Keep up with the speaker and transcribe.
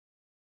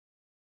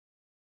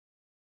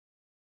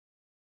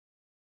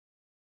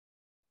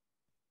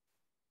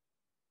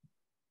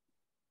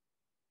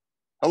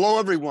Hello,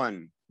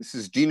 everyone. This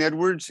is Dean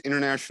Edwards,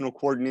 International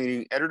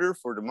Coordinating Editor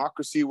for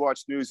Democracy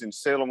Watch News in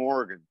Salem,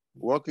 Oregon.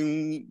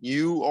 Welcoming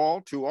you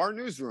all to our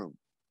newsroom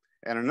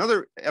and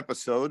another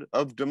episode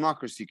of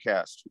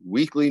Democracycast,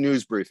 weekly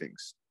news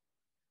briefings.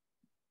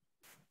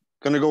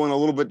 Going to go in a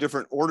little bit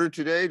different order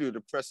today due to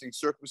pressing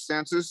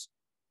circumstances.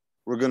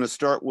 We're going to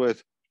start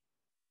with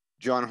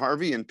John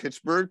Harvey in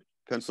Pittsburgh,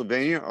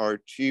 Pennsylvania, our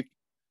Chief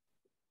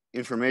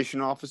Information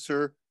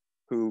Officer,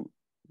 who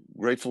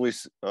gratefully,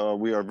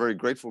 we are very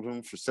grateful to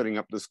him for setting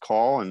up this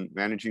call and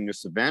managing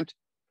this event.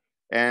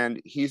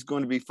 And he's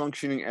going to be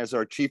functioning as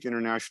our Chief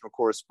International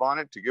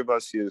Correspondent to give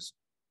us his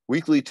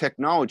weekly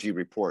technology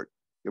report.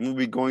 Then we'll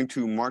be going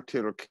to Mark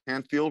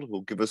Taylor-Canfield,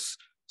 who'll give us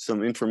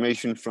some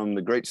information from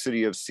the great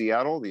city of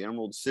Seattle, the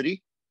Emerald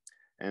City,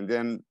 and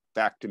then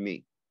back to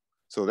me.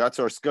 So that's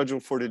our schedule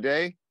for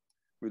today.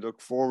 We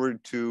look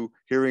forward to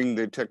hearing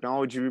the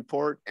technology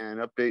report and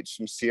updates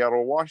from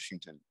Seattle,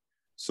 Washington.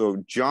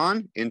 So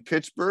John in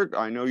Pittsburgh,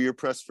 I know you're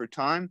pressed for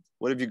time.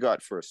 What have you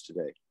got for us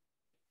today?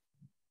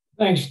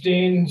 Thanks,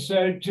 Dean.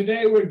 So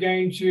today we're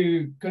going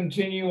to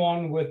continue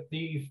on with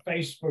the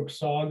Facebook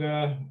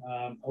saga,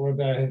 or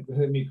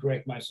let me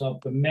correct myself,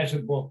 the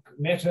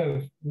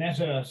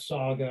Meta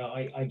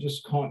saga. I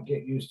just can't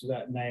get used to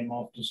that name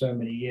after so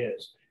many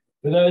years.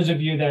 For those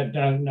of you that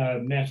don't know,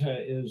 Meta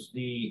is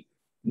the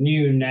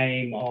new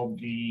name of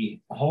the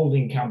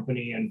holding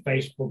company, and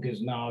Facebook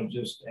is now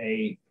just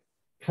a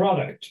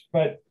product.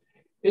 But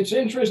it's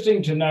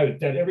interesting to note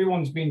that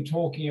everyone's been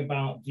talking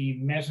about the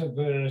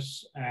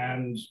metaverse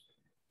and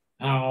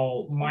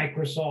how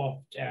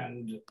Microsoft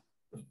and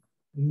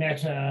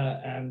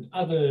Meta and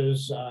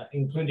others,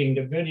 including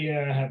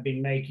NVIDIA, have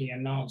been making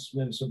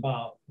announcements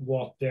about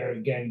what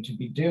they're going to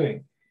be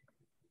doing.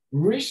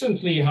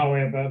 Recently,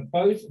 however,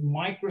 both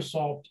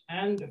Microsoft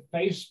and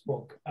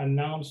Facebook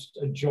announced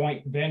a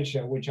joint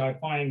venture, which I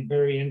find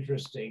very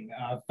interesting.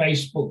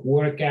 Facebook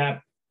Work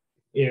app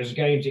is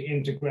going to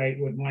integrate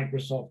with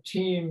Microsoft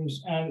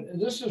Teams. And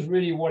this is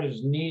really what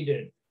is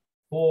needed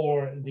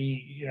for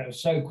the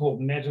so-called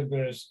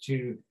metaverse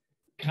to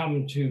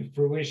come to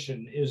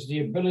fruition, is the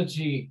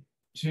ability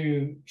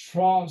to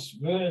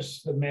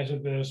transverse the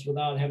metaverse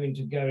without having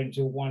to go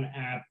into one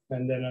app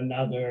and then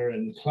another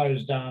and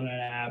close down an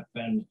app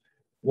and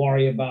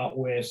worry about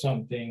where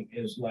something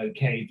is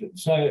located.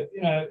 So,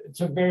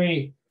 it's a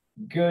very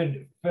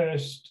good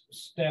first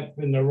step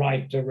in the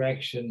right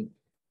direction,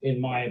 in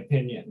my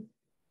opinion.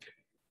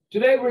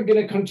 Today, we're going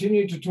to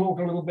continue to talk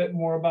a little bit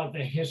more about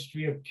the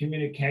history of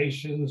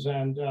communications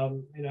and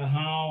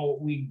how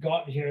we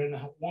got here and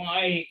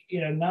why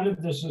none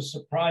of this is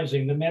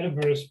surprising. The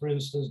metaverse, for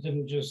instance,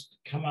 didn't just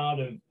come out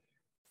of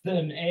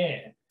thin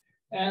air.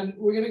 And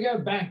we're going to go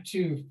back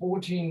to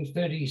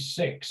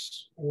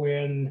 1436,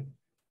 when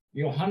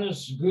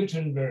Johannes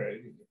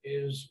Gutenberg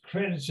is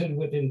credited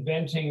with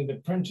inventing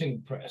the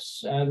printing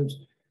press. And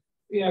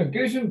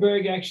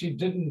Gutenberg actually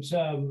didn't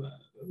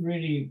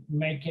really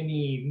make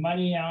any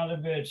money out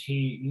of it.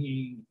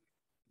 He,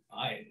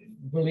 I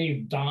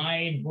believe,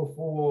 died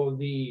before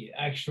the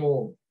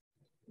actual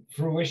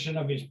fruition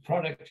of his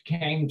product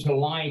came to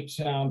light.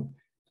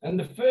 And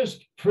the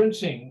first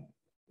printing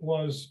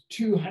was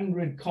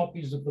 200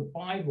 copies of the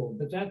Bible,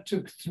 but that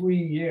took 3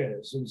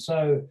 years. And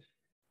so,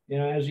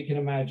 as you can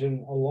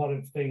imagine, a lot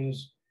of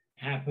things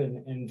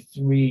happen in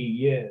 3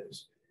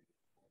 years.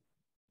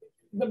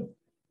 The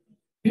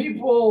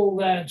people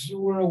that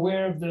were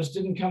aware of this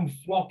didn't come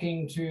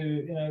flocking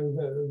to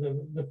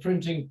the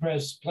printing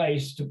press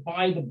place to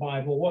buy the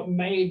Bible. What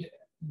made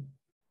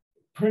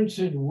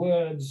printed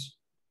words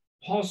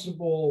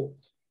possible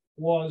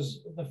was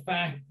the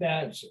fact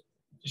that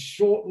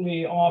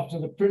shortly after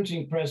the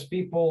printing press,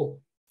 people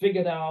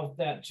figured out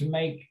that to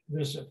make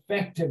this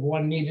effective,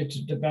 one needed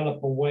to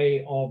develop a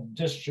way of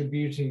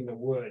distributing the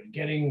word,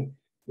 getting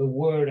the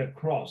word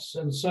across.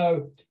 And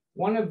so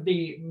one of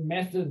the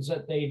methods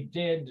that they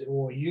did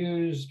or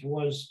used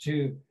was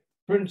to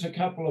print a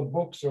couple of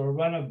books or a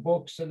run of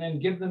books and then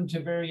give them to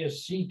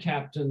various sea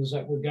captains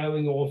that were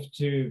going off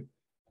to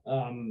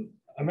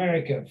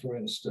America, for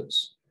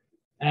instance.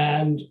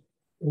 And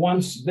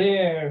once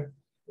there,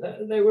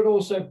 they would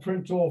also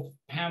print off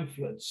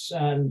pamphlets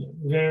and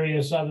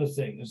various other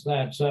things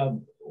that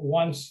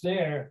once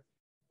there,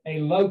 a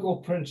local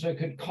printer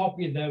could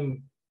copy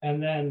them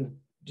and then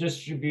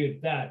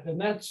distribute that. And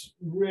that's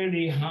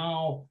really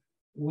how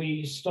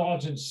we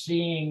started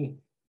seeing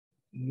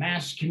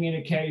mass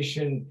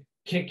communication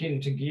kick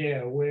into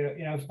gear,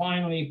 where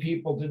finally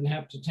people didn't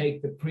have to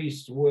take the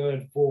priest's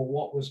word for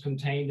what was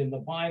contained in the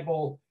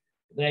Bible.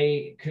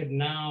 They could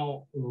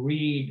now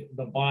read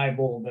the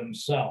Bible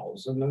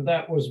themselves. And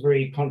that was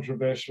very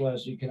controversial,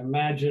 as you can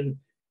imagine,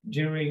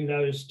 during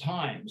those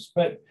times.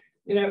 But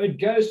it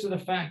goes to the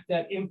fact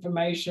that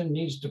information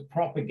needs to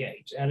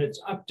propagate, and it's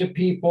up to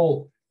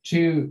people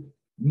to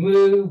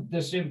move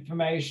this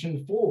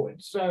information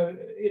forward. So,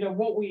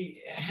 what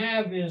we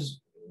have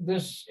is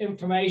this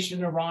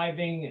information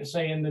arriving,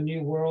 say, in the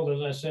New World,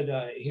 as I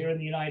said, here in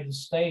the United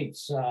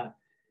States.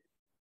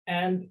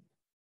 And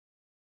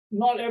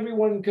not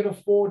everyone could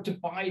afford to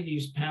buy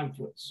these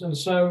pamphlets. And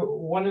so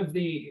one of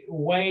the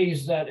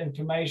ways that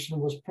information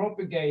was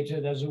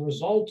propagated as a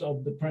result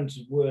of the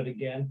printed word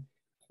again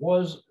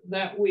was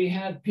that we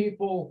had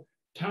people,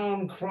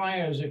 town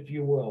criers, if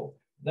you will,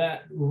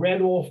 that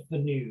read off the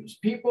news.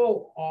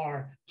 People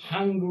are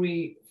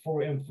hungry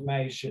for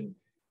information.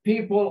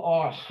 People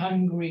are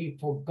hungry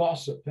for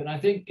gossip. And I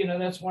think,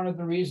 that's one of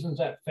the reasons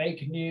that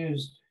fake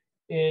news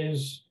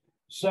is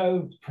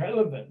so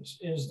prevalent,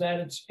 is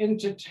that it's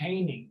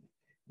entertaining,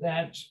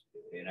 that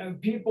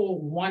people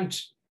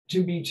want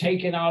to be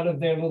taken out of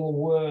their little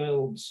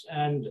worlds,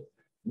 and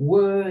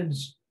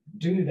words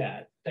do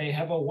that. They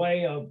have a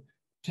way of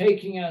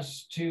taking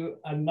us to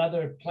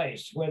another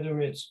place,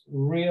 whether it's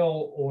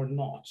real or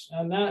not.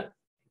 And that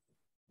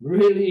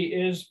really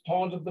is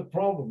part of the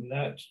problem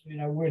that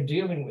we're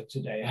dealing with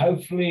today.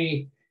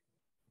 Hopefully,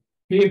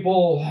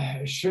 people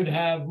should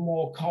have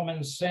more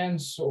common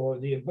sense or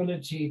the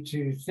ability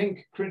to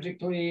think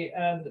critically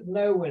and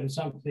know when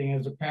something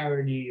is a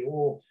parody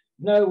or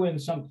know when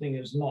something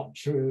is not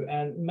true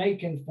and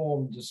make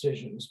informed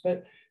decisions.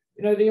 But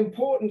the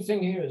important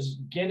thing here is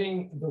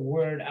getting the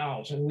word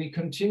out, and we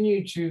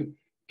continue to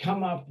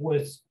come up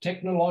with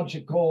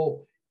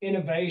technological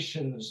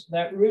innovations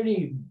that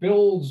really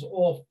builds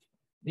off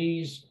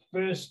these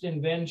first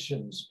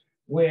inventions,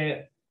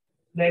 where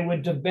they were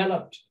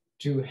developed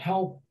to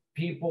help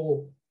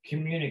people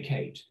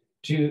communicate,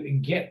 to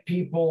get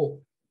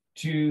people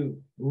to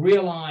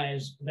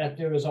realize that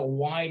there is a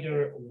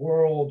wider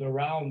world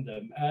around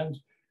them. And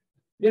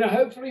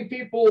hopefully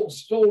people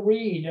still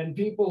read, and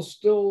people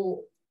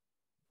still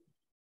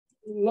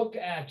look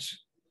at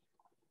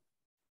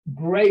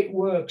great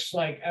works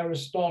like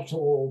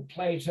Aristotle,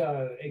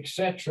 Plato,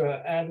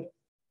 etc., and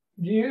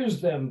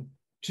use them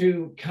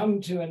to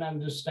come to an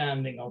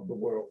understanding of the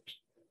world.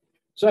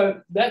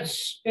 So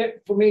that's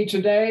it for me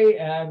today,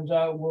 and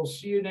we'll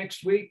see you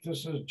next week.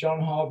 This is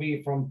John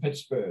Harvey from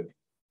Pittsburgh.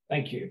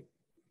 Thank you.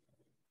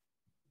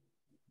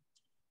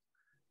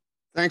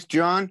 Thanks,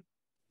 John.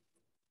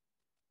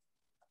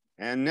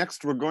 And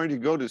next, we're going to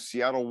go to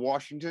Seattle,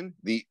 Washington,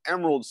 the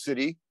Emerald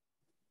City.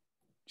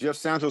 Jeff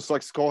Santos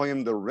likes to call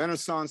him the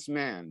Renaissance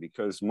Man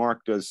because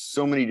Mark does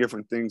so many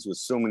different things with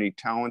so many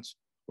talents.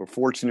 We're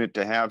fortunate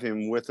to have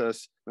him with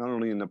us, not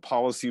only in the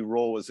policy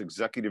role as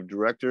executive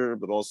director,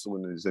 but also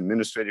in his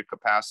administrative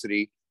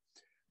capacity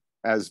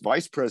as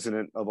vice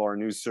president of our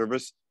news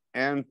service.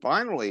 And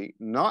finally,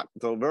 not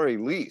the very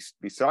least,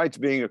 besides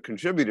being a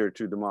contributor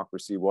to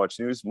Democracy Watch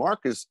News, Mark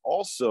is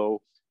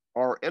also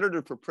our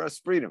editor for Press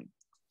Freedom.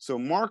 So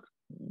Mark,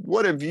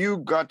 what have you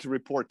got to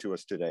report to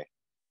us today?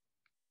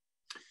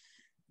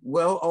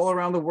 Well, all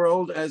around the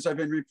world, as I've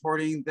been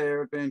reporting,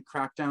 there have been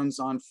crackdowns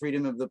on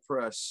freedom of the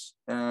press,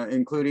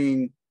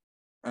 including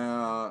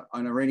an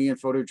Iranian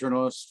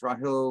photojournalist,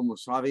 Rahil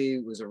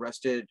Mousavi, was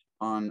arrested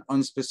on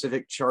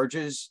unspecific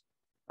charges.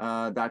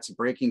 That's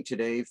breaking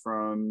today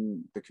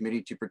from the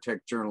Committee to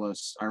Protect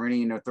Journalists.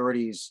 Iranian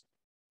authorities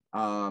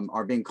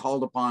are being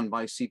called upon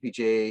by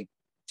CPJ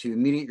to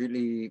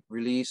immediately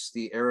release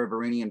the Arab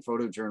Iranian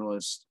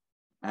photojournalist,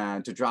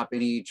 to drop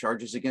any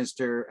charges against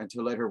her and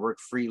to let her work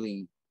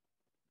freely.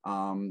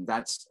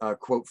 That's a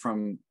quote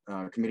from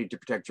Committee to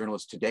Protect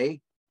Journalists today.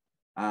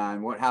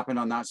 And what happened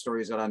on that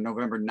story is that on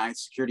November 9th,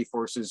 security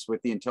forces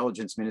with the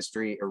Intelligence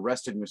Ministry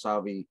arrested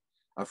Mousavi,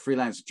 a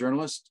freelance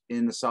journalist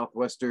in the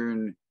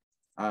southwestern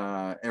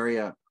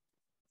area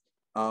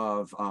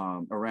of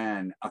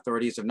Iran.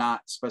 Authorities have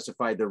not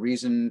specified the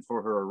reason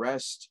for her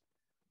arrest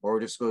or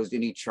disclosed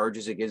any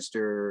charges against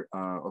her,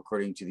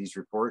 according to these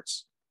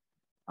reports.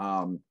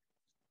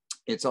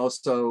 It's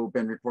also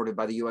been reported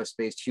by the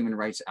US-based human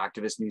rights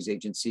activist news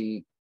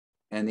agency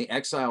and the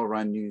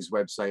exile-run news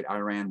website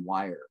Iran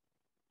Wire.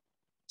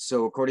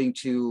 So according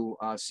to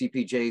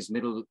CPJ's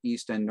Middle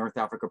East and North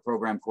Africa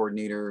program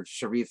coordinator,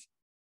 Sharif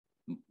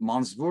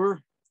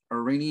Manzour,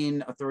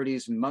 Iranian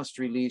authorities must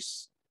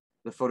release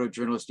the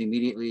photojournalist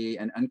immediately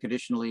and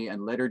unconditionally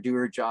and let her do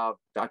her job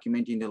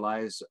documenting the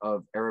lives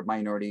of Arab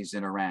minorities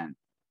in Iran.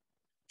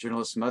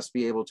 Journalists must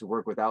be able to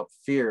work without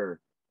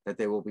fear that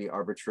they will be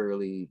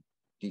arbitrarily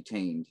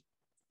detained.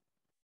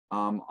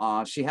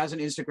 She has an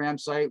Instagram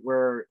site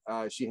where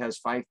she has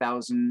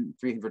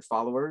 5,300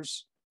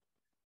 followers.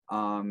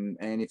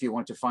 And if you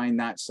want to find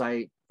that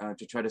site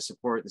to try to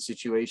support the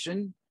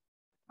situation,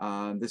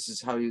 this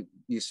is how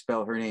you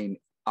spell her name: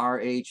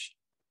 R-A-H-I-L,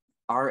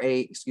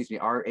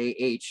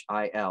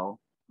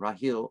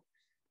 Rahil,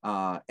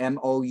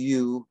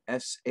 M-O-U-S-A-V-I.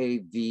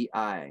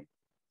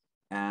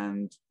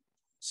 And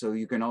so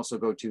you can also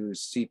go to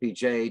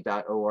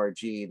cpj.org,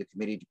 the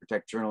Committee to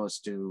Protect Journalists,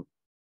 to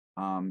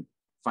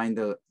find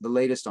the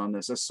latest on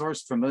this. A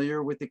source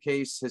familiar with the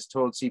case has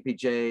told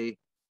CPJ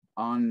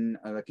on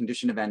the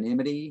condition of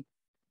anonymity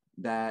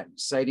that,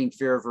 citing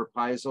fear of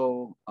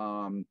reprisal,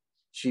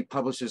 she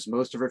publishes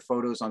most of her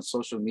photos on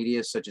social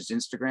media such as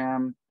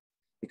Instagram,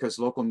 because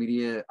local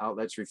media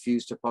outlets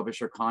refuse to publish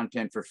her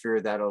content for fear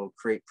that'll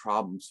create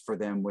problems for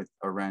them with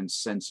Iran's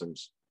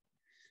censors.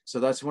 So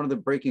that's one of the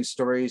breaking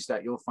stories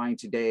that you'll find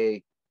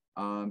today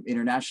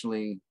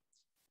internationally.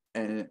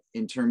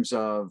 in terms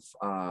of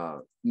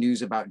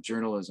news about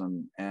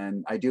journalism.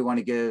 And I do want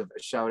to give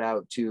a shout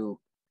out to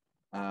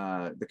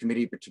the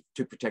Committee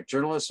to Protect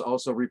Journalists,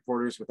 also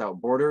Reporters Without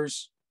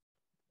Borders.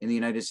 In the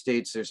United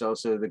States, there's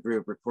also the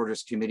group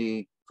Reporters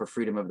Committee for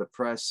Freedom of the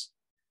Press.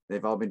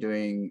 They've all been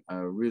doing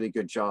a really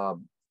good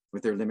job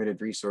with their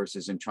limited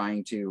resources in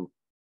trying to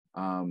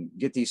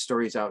get these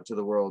stories out to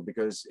the world,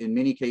 because in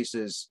many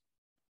cases,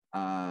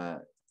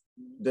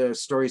 the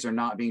stories are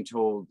not being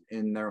told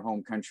in their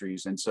home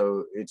countries. And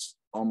so it's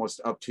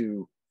almost up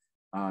to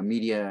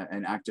media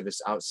and activists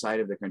outside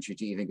of the country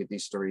to even get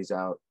these stories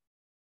out.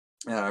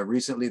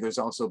 Recently, there's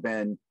also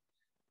been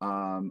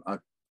a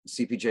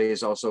CPJ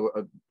has also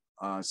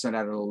sent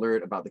out an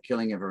alert about the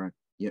killing of a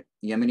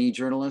Yemeni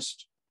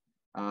journalist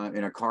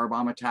in a car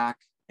bomb attack,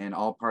 and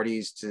all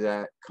parties to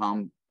that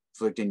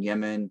conflict in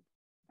Yemen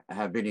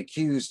have been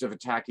accused of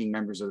attacking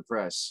members of the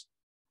press.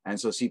 And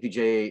so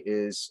CPJ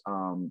is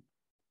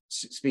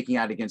speaking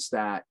out against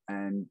that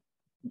and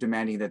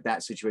demanding that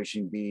that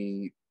situation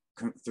be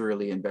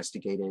thoroughly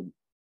investigated.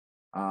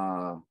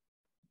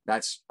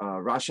 That's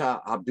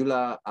Rasha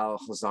Abdullah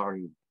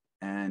al-Khazari,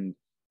 and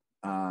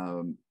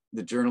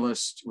the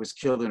journalist was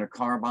killed in a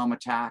car bomb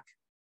attack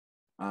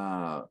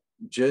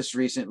just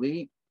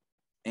recently.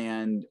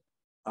 And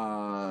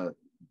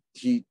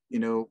he,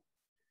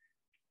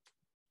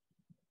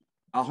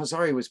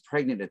 al-Khazari was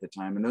pregnant at the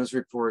time, and those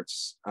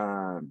reports,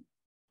 her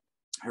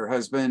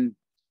husband,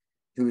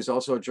 who is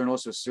also a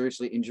journalist, was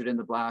seriously injured in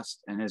the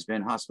blast and has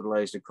been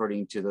hospitalized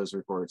according to those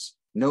reports.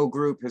 No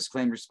group has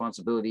claimed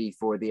responsibility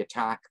for the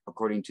attack,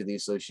 according to the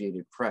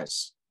Associated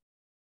Press.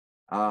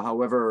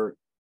 However,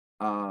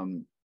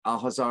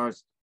 al-Harazi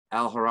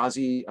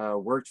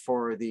worked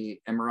for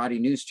the Emirati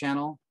news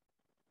channel,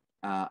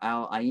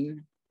 Al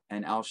Ain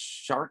and Al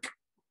Sharq,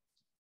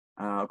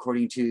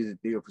 according to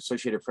the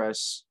Associated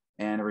Press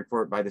and a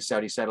report by the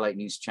Saudi satellite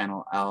news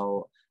channel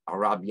Al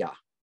Arabiya.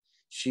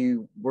 She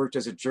worked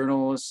as a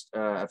journalist,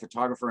 a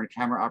photographer and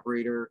camera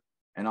operator,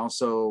 and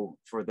also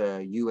for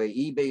the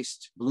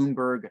UAE-based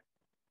Bloomberg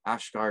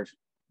Ashgard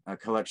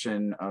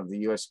collection of the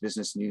US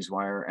Business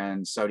Newswire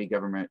and Saudi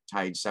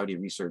government-tied Saudi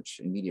Research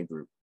and Media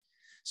Group.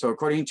 So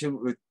according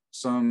to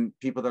some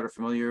people that are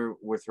familiar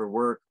with her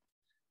work,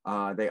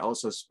 they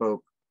also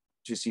spoke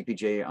to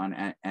CPJ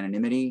on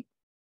anonymity.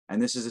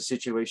 And this is a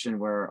situation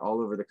where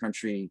all over the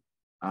country,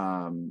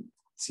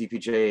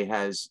 CPJ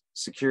has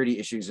security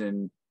issues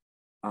in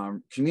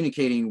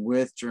communicating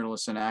with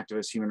journalists and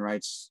activists, human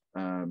rights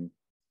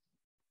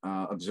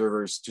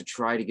observers, to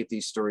try to get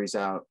these stories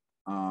out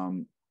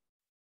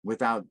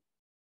without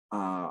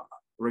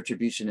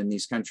retribution in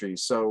these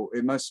countries. So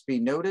it must be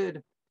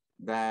noted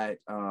that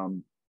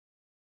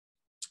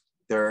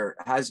there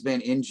has been,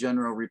 in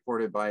general,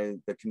 reported by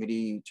the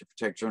Committee to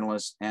Protect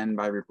Journalists and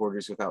by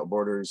Reporters Without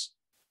Borders,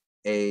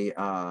 a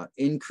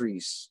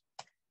increase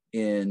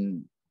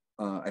in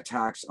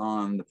attacks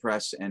on the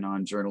press and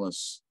on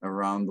journalists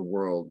around the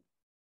world.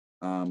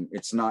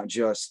 It's not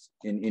just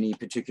in any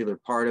particular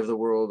part of the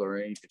world or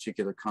any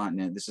particular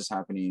continent. This is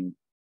happening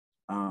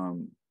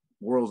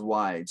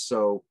worldwide.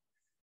 So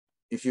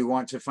if you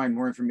want to find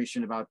more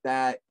information about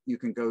that, you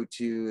can go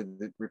to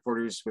the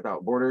Reporters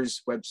Without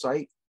Borders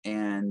website,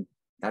 and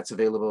that's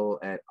available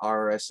at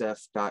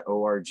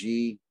rsf.org.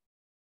 You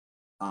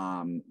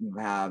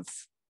have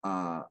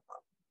an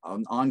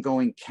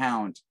ongoing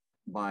count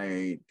by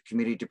the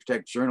Committee to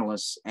Protect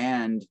Journalists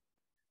and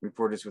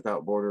Reporters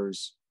Without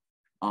Borders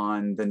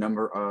on the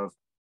number of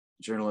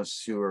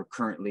journalists who are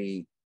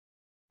currently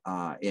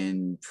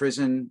in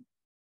prison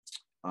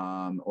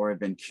or have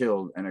been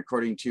killed. And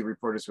according to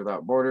Reporters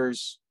Without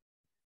Borders,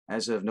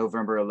 as of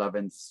November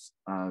 11th,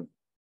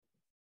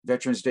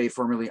 Veterans Day,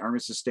 formerly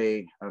Armistice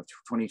Day of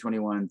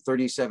 2021,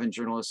 37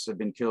 journalists have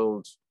been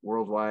killed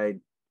worldwide.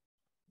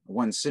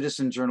 1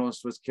 citizen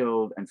journalist was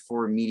killed, and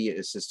 4 media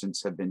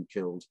assistants have been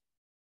killed.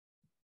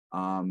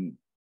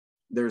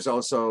 There's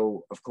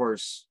also, of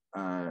course,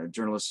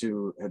 journalists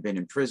who have been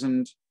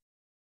imprisoned,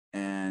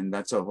 and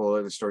that's a whole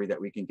other story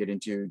that we can get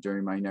into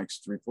during my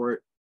next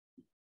report.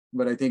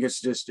 But I think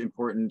it's just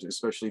important,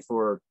 especially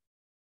for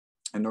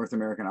a North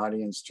American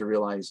audience, to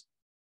realize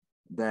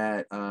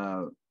that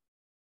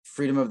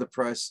freedom of the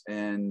press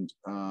and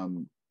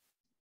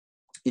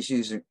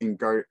issues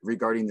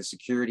regarding the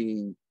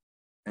security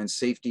and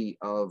safety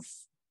of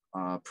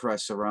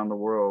press around the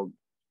world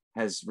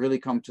has really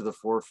come to the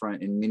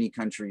forefront in many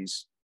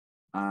countries,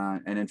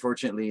 and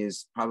unfortunately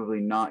is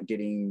probably not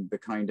getting the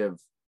kind of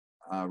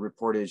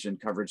reportage and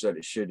coverage that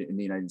it should in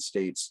the United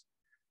States.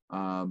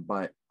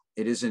 But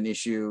it is an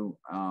issue,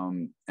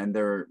 and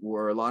there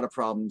were a lot of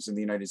problems in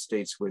the United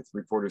States with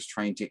reporters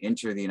trying to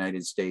enter the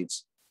United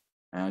States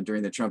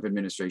during the Trump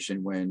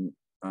administration, when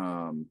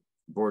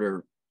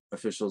border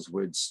officials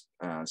would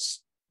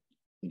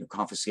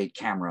confiscate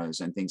cameras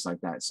and things like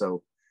that.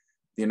 So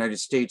the United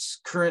States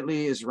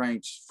currently is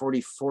ranked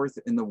 44th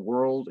in the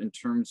world in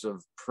terms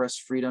of press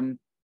freedom.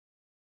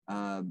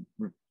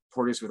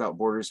 Reporters Without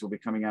Borders will be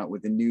coming out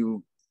with a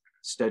new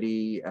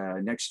study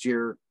next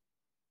year,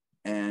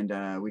 and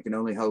we can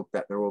only hope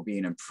that there will be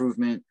an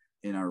improvement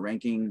in our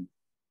ranking.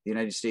 The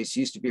United States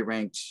used to be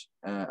ranked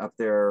up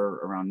there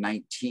around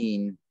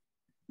 19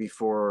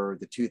 before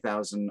the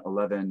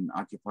 2011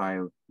 Occupy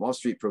Wall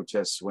Street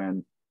protests,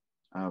 when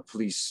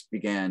police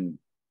began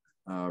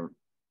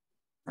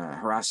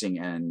harassing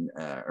and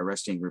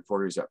arresting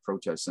reporters at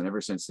protests. And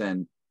ever since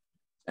then,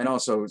 and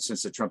also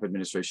since the Trump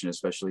administration,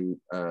 especially,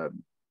 our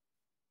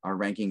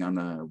ranking on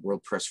the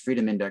World Press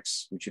Freedom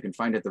Index, which you can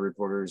find at the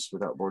Reporters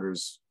Without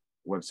Borders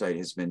website,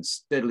 has been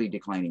steadily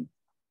declining.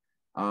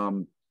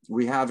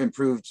 We have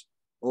improved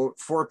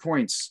 4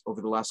 points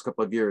over the last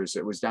couple of years.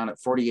 It was down at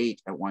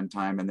 48 at one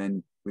time, and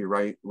then we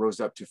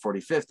rose up to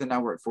 45th, and now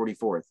we're at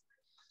 44th.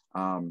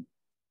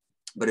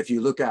 But if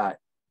you look at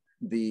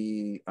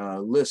the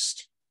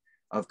list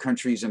of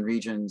countries and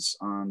regions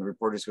on the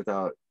Reporters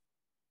Without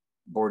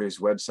Borders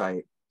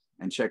website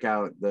and check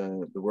out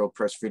the World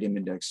Press Freedom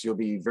Index, you'll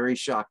be very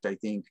shocked, I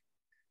think,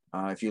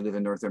 if you live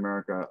in North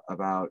America,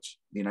 about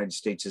the United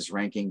States'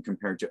 ranking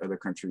compared to other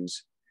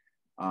countries.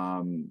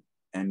 And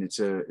it's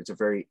a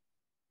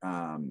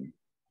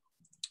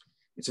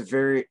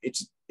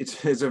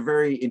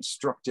very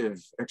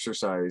instructive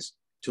exercise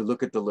to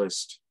look at the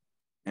list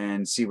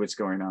and see what's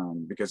going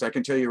on, because I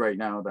can tell you right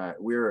now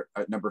that we're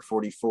at number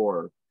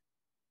 44.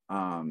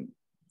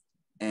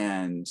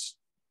 And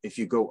if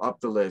you go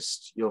up the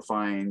list, you'll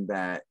find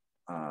that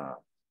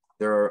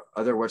there are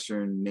other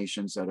Western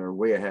nations that are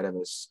way ahead of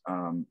us.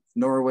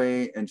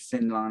 Norway and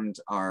Finland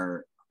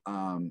are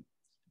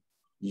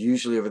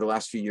usually, over the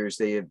last few years,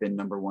 they have been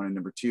number 1 and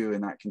number 2,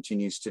 and that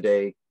continues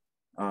today.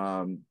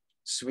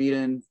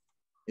 Sweden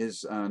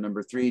is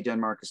number 3,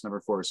 Denmark is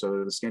number 4,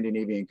 so the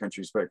Scandinavian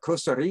countries, but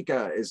Costa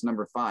Rica is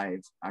number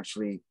 5,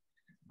 actually,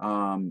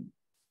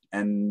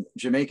 and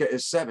Jamaica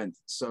is 7th.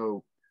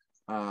 So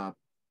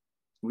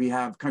we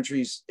have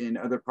countries in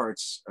other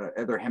parts,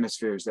 other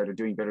hemispheres, that are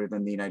doing better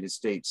than the United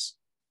States.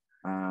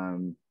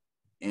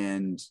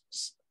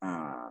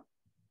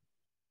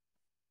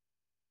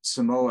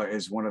 Samoa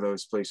is one of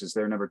those places.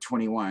 They're number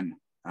 21.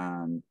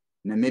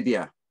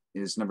 Namibia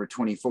is number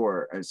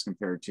 24 as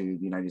compared to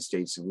the United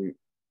States,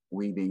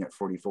 we being at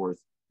 44th.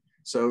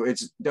 So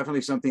it's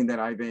definitely something that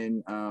I've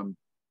been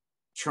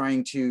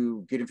trying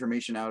to get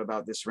information out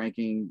about, this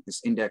ranking,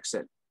 this index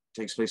that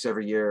takes place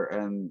every year.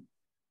 And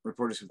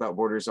Reporters Without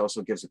Borders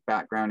also gives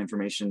background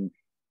information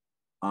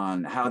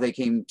on how they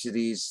came to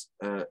these,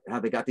 how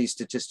they got these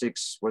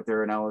statistics, what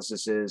their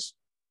analysis is,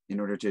 in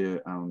order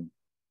to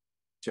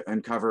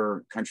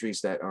uncover countries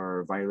that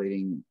are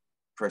violating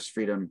press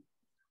freedom.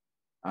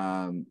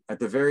 At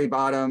the very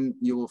bottom,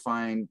 you will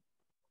find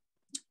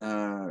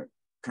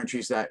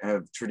countries that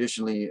have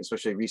traditionally,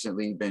 especially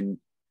recently, been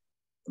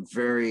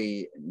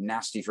very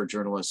nasty for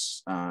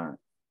journalists,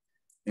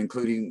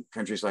 including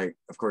countries like,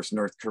 of course,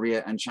 North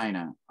Korea and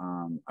China.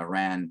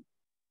 Iran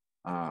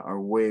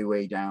are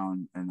way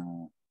down, and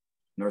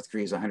North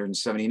Korea is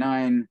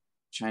 179,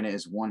 China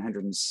is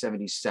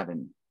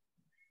 177,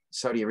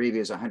 Saudi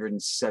Arabia is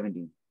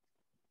 170.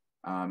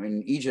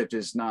 And Egypt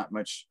is not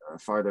much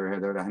farther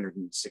ahead, they're at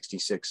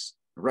 166.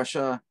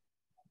 Russia,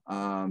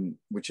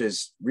 which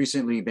has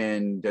recently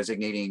been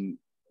designating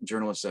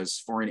journalists as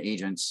foreign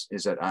agents,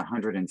 is at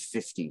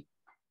 150.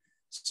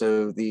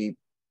 So the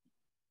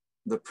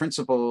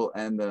principle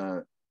and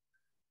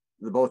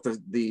both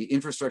the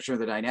infrastructure,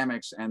 the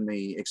dynamics, and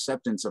the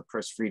acceptance of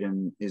press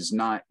freedom is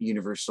not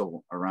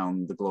universal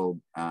around the globe.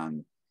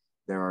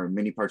 There are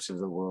many parts of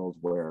the world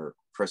where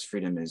press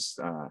freedom is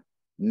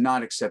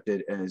not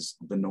accepted as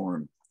the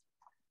norm.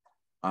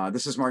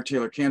 This is Mark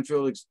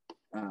Taylor-Canfield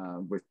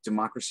with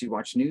Democracy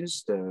Watch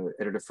News, the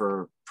editor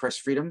for Press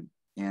Freedom,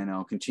 and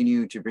I'll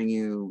continue to bring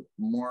you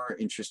more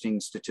interesting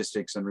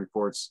statistics and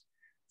reports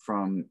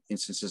from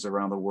instances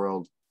around the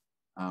world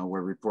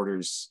where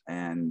reporters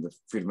and the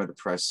freedom of the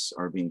press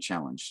are being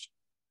challenged.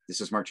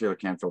 This is Mark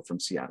Taylor-Canfield from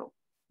Seattle.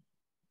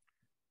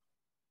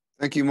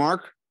 Thank you,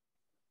 Mark.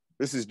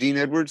 This is Dean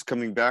Edwards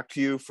coming back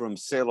to you from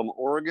Salem,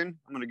 Oregon.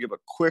 I'm going to give a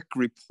quick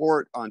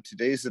report on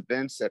today's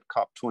events at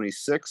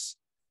COP26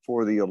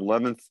 for the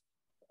 11th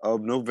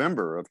of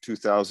November of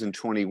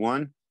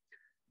 2021.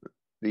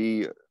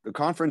 The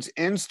conference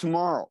ends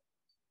tomorrow,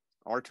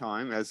 our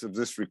time, as of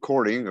this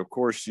recording. Of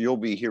course, you'll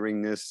be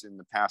hearing this in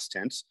the past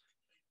tense,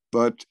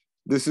 but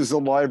this is a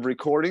live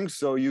recording,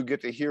 so you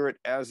get to hear it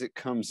as it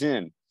comes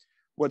in.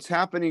 What's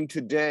happening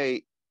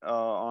today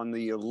on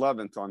the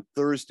 11th, on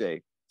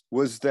Thursday,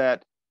 was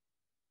that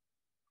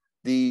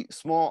the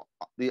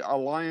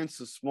Alliance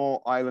of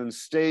Small Island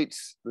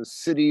States, the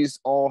cities,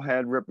 all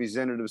had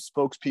representative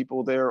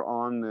spokespeople there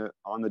on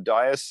the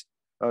dais,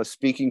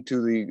 speaking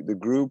to the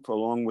group,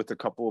 along with a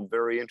couple of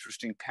very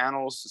interesting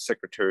panels. The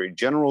Secretary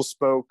General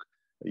spoke,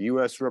 a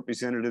U.S.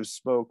 representative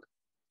spoke.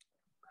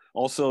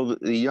 Also,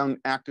 the young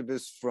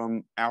activists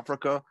from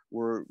Africa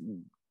were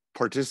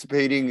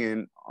participating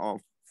in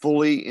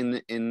fully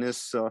in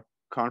this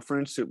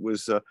conference. It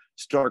was a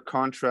stark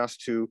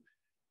contrast to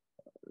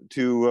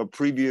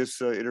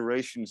previous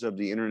iterations of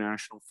the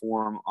International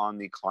Forum on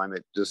the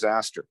Climate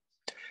Disaster.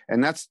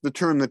 And that's the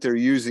term that they're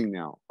using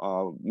now.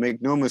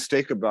 Make no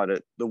mistake about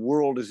it, the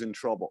world is in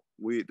trouble.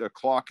 The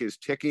clock is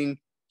ticking.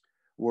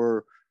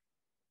 We're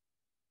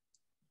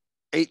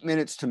 8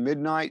 minutes to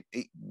midnight,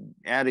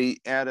 add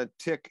a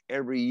tick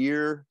every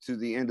year to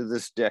the end of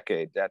this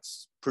decade.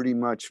 That's pretty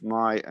much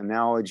my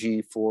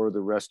analogy for the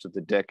rest of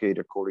the decade,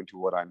 according to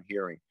what I'm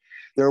hearing.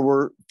 There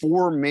were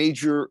 4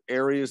 major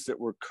areas that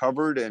were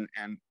covered and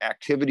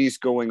activities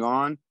going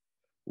on,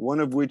 one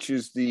of which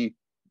is the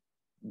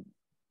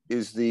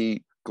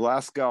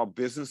Glasgow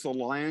Business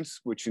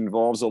Alliance, which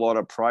involves a lot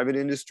of private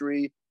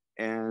industry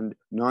and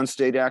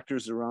non-state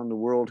actors around the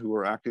world who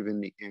are active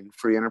in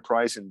free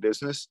enterprise and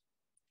business.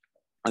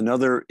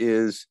 Another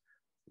is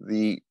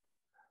the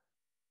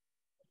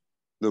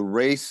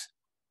race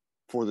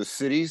for the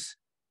cities.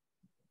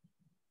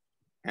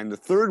 And the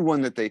third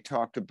one that they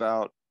talked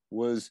about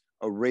was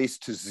a race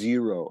to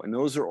zero. And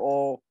those are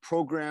all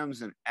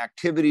programs and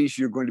activities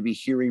you're going to be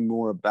hearing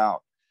more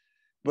about.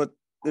 But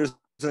there's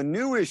a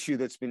new issue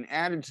that's been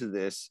added to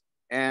this,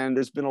 and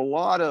there's been a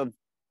lot of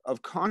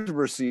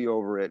controversy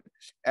over it,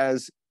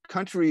 as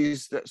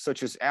countries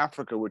such as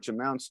Africa, which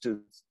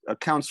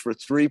accounts for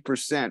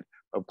 3%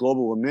 of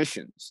global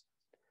emissions,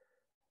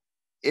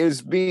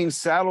 is being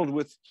saddled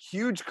with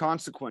huge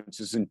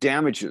consequences and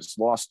damages,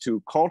 lost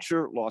to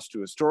culture, lost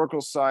to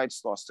historical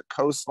sites, lost to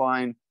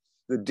coastline.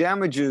 The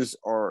damages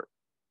are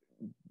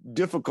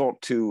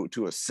difficult to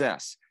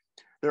assess.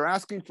 They're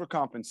asking for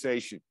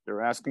compensation.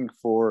 They're asking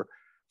for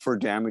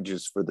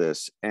damages for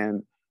this.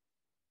 And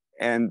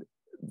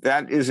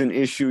that is an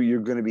issue you're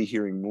going to be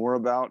hearing more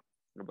about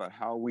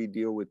how we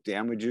deal with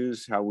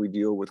damages, how we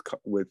deal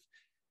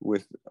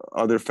with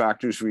other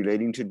factors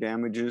relating to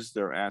damages.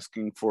 They're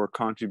asking for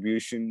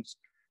contributions,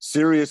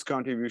 serious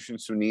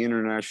contributions from the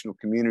international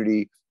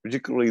community,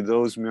 particularly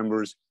those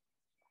members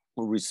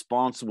who are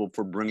responsible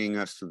for bringing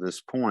us to this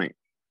point.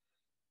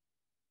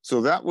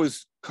 So that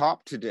was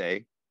COP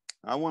today.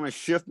 I want to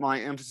shift my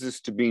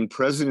emphasis to being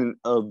president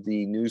of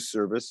the news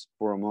service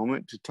for a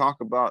moment to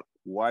talk about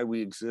why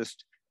we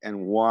exist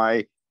and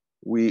why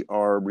we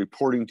are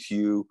reporting to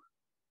you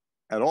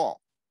at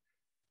all.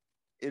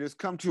 It has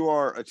come to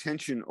our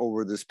attention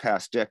over this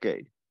past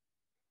decade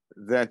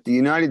that the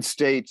United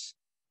States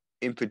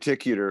in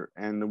particular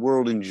and the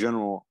world in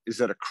general is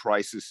at a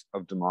crisis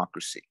of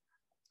democracy.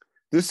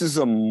 This is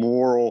a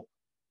moral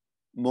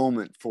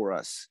moment for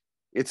us.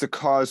 It's a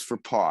cause for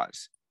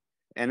pause.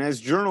 And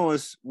as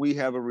journalists, we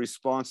have a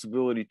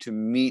responsibility to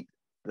meet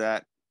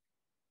that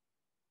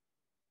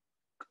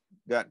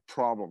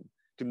problem,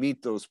 to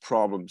meet those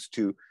problems,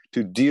 to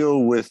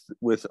deal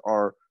with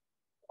our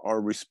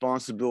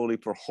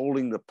responsibility for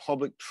holding the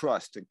public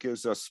trust that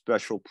gives us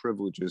special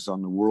privileges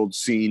on the world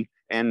scene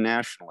and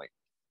nationally.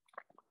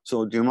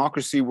 So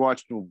Democracy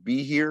Watch will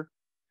be here.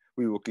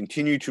 We will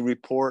continue to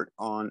report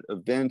on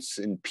events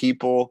and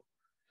people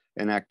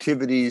and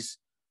activities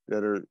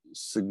that are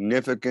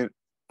significant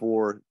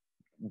for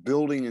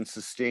building and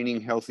sustaining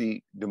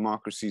healthy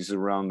democracies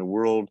around the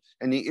world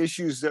and the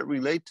issues that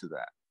relate to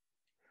that.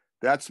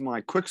 That's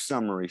my quick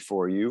summary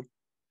for you.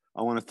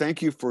 I want to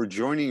thank you for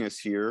joining us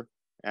here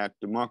at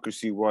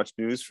Democracy Watch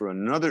News for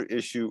another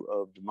issue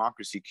of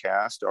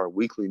Democracycast, our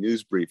weekly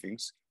news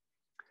briefings.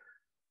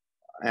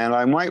 And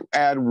I might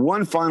add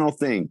one final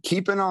thing.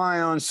 Keep an eye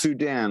on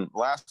Sudan.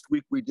 Last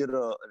week, we did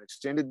an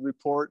extended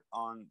report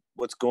on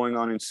what's going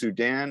on in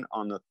Sudan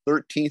on the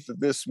 13th of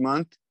this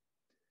month.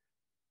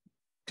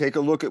 Take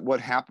a look at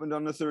what happened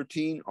on the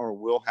 13th or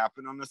will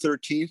happen on the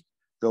 13th.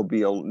 There'll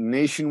be a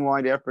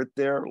nationwide effort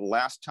there.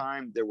 Last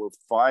time, there were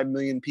 5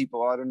 million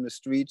people out in the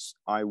streets.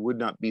 I would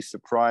not be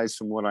surprised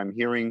from what I'm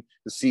hearing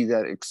to see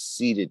that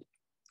exceeded.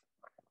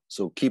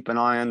 So keep an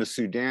eye on the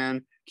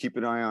Sudan, keep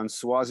an eye on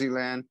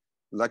Swaziland.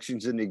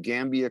 Elections in the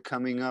Gambia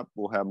coming up.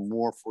 We'll have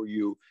more for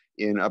you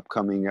in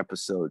upcoming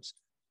episodes.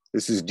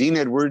 This is Dean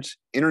Edwards,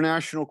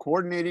 International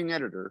Coordinating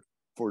Editor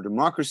for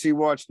Democracy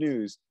Watch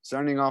News,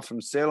 signing off from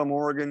Salem,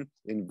 Oregon,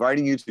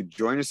 inviting you to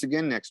join us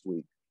again next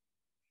week.